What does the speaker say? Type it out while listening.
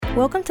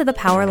Welcome to the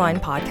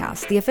Powerline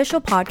Podcast, the official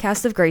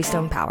podcast of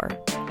Greystone Power.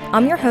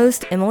 I'm your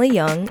host, Emily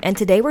Young, and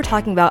today we're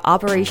talking about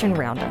Operation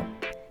Roundup.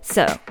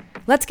 So,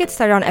 let's get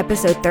started on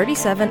episode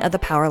 37 of the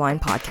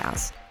Powerline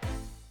Podcast.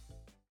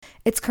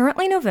 It's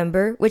currently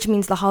November, which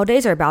means the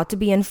holidays are about to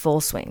be in full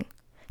swing.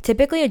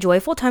 Typically a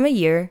joyful time of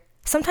year,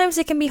 sometimes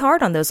it can be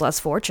hard on those less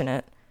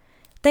fortunate.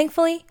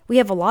 Thankfully, we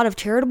have a lot of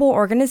charitable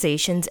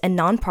organizations and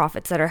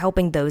nonprofits that are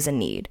helping those in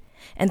need.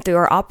 And through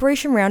our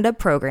Operation Roundup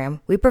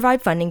program, we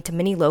provide funding to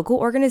many local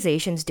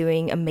organizations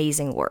doing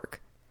amazing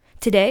work.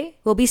 Today,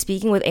 we'll be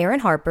speaking with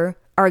Erin Harper,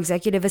 our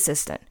executive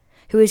assistant,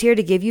 who is here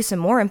to give you some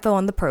more info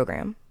on the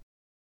program.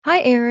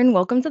 Hi, Erin.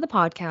 Welcome to the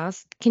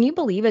podcast. Can you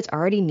believe it's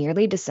already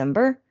nearly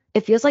December?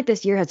 It feels like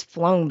this year has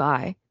flown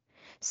by.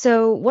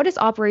 So, what is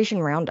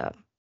Operation Roundup?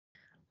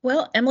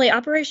 Well, Emily,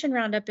 Operation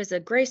Roundup is a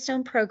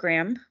Greystone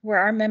program where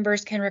our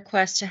members can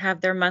request to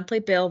have their monthly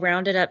bill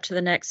rounded up to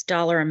the next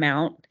dollar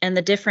amount, and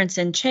the difference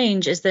in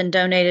change is then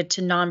donated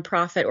to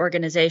nonprofit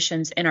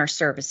organizations in our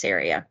service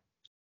area.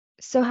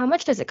 So how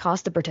much does it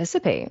cost to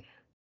participate?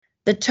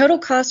 The total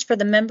cost for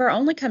the member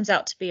only comes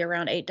out to be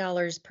around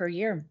 $8 per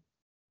year.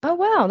 Oh,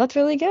 wow, that's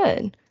really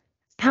good.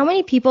 How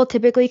many people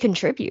typically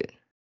contribute?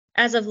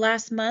 As of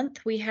last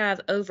month, we have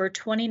over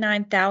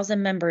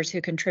 29,000 members who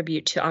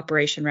contribute to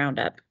Operation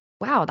Roundup.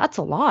 Wow, that's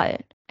a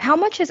lot. How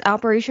much has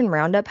Operation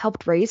Roundup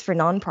helped raise for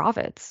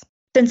nonprofits?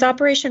 Since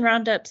Operation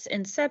Roundup's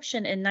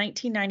inception in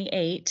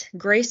 1998,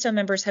 Greystone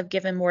members have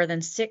given more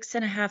than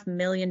 $6.5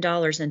 million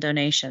in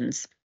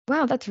donations.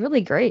 Wow, that's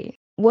really great.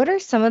 What are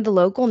some of the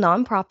local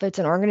nonprofits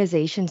and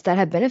organizations that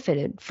have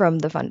benefited from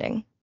the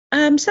funding?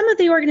 Some of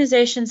the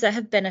organizations that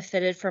have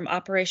benefited from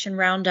Operation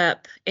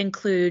Roundup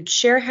include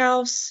Share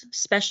House,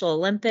 Special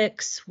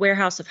Olympics,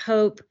 Warehouse of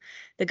Hope,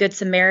 the Good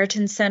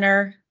Samaritan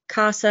Center,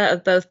 CASA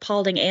of both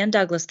Paulding and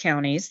Douglas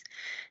counties,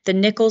 the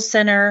Nichols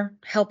Center,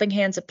 Helping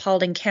Hands of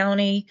Paulding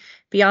County,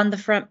 Beyond the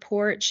Front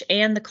Porch,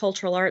 and the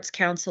Cultural Arts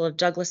Council of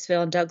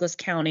Douglasville and Douglas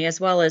County, as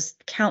well as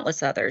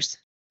countless others.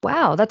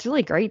 Wow, that's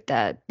really great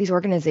that these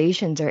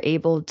organizations are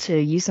able to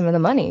use some of the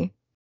money.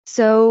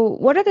 So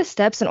what are the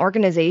steps an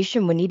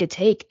organization would need to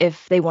take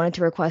if they wanted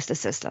to request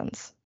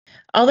assistance?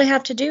 All they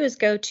have to do is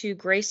go to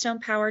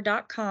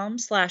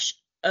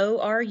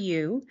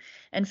greystonepower.com/ORU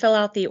and fill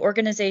out the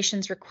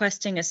organization's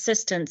requesting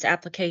assistance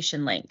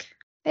application link.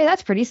 Hey,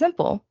 that's pretty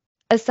simple.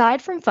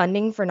 Aside from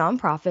funding for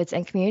nonprofits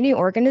and community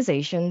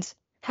organizations,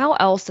 how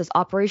else does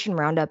Operation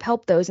Roundup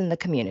help those in the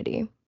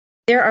community?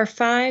 There are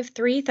 5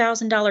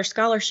 $3,000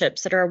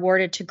 scholarships that are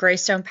awarded to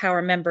Greystone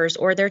Power members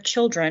or their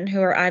children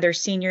who are either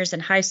seniors in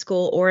high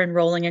school or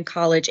enrolling in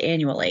college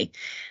annually.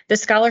 The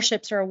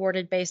scholarships are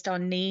awarded based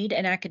on need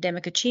and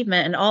academic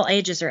achievement, and all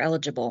ages are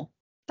eligible.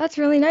 That's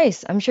really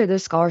nice. I'm sure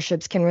those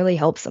scholarships can really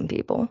help some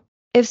people.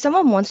 If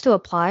someone wants to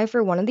apply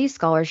for one of these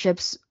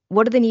scholarships,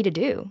 what do they need to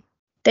do?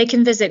 They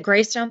can visit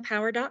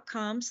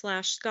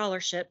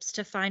greystonepower.com/scholarships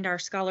to find our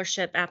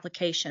scholarship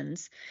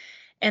applications.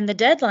 And the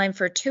deadline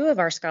for 2 of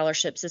our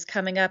scholarships is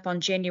coming up on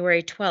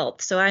January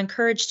 12th, so I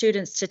encourage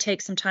students to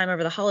take some time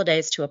over the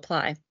holidays to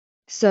apply.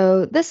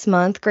 So this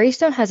month,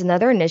 Greystone has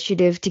another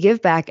initiative to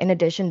give back in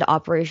addition to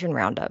Operation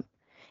Roundup.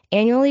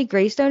 Annually,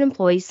 Greystone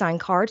employees sign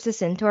cards to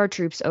send to our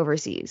troops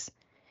overseas.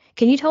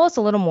 Can you tell us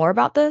a little more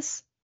about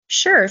this?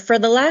 Sure. For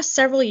the last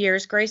several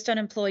years, Greystone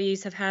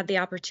employees have had the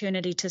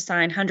opportunity to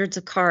sign hundreds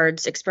of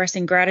cards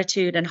expressing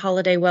gratitude and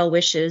holiday well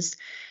wishes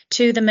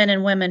to the men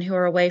and women who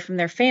are away from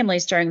their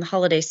families during the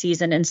holiday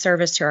season in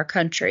service to our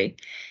country.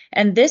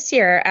 And this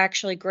year,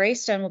 actually,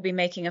 Greystone will be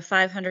making a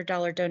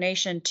 $500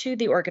 donation to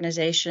the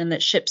organization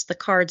that ships the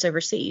cards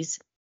overseas.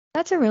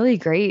 That's a really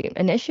great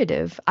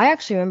initiative. I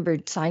actually remember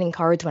signing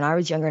cards when I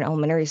was younger in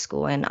elementary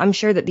school, and I'm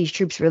sure that these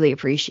troops really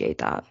appreciate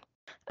that.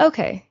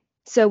 Okay,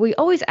 so we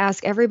always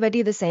ask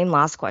everybody the same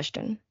last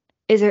question.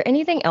 Is there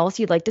anything else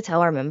you'd like to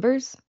tell our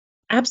members?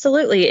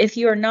 Absolutely. If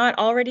you are not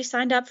already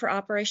signed up for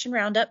Operation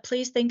Roundup,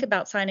 please think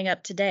about signing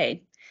up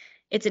today.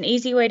 It's an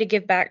easy way to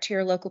give back to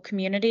your local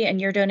community,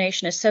 and your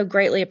donation is so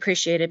greatly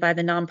appreciated by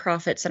the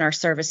nonprofits in our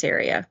service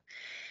area.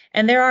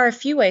 And there are a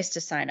few ways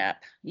to sign up.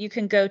 You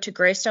can go to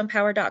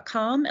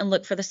greystonepower.com and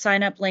look for the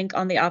sign up link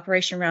on the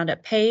Operation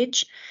Roundup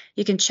page.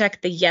 You can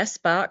check the Yes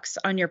box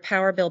on your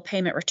power bill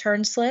payment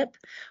return slip,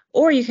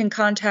 or you can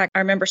contact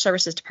our member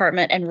services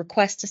department and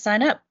request to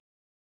sign up.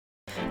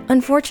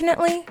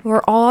 Unfortunately,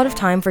 we're all out of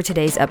time for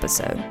today's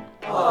episode.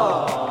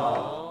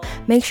 Aww.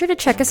 Make sure to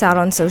check us out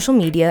on social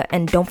media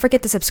and don't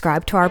forget to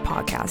subscribe to our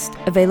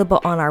podcast,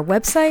 available on our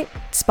website,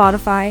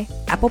 Spotify,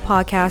 Apple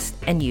Podcasts,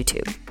 and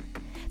YouTube.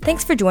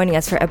 Thanks for joining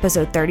us for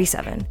episode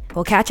 37.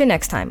 We'll catch you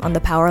next time on the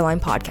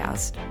Powerline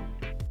Podcast.